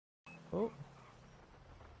Oh,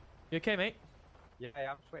 you okay, mate? Yeah,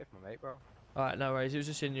 I'm just waiting for my mate, bro. Alright, no worries. It was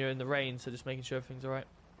just in the rain, so just making sure everything's alright.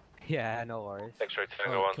 Yeah, no worries. X-ray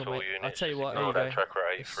Tango Alright, 1 cool, to all mate. I'll units. tell you what, here Ignore you that go. tracker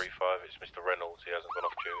at 835. It's Mr. Reynolds. He hasn't gone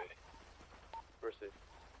off duty. Received.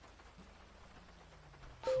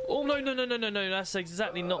 Oh, no, no, no, no, no, no. That's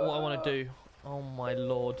exactly not what I want to do. Oh, my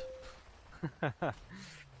lord.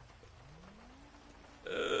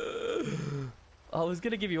 I was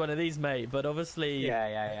going to give you one of these, mate, but obviously...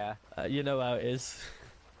 Yeah. you know how it is.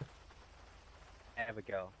 There we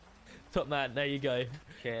go. Top man, there you go.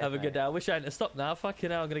 Cheers, Have a good mate. day. I wish I hadn't stopped now.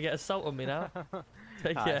 Fucking hell, I'm going to get assault on me now.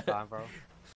 Take Nah, care. it's fine, bro.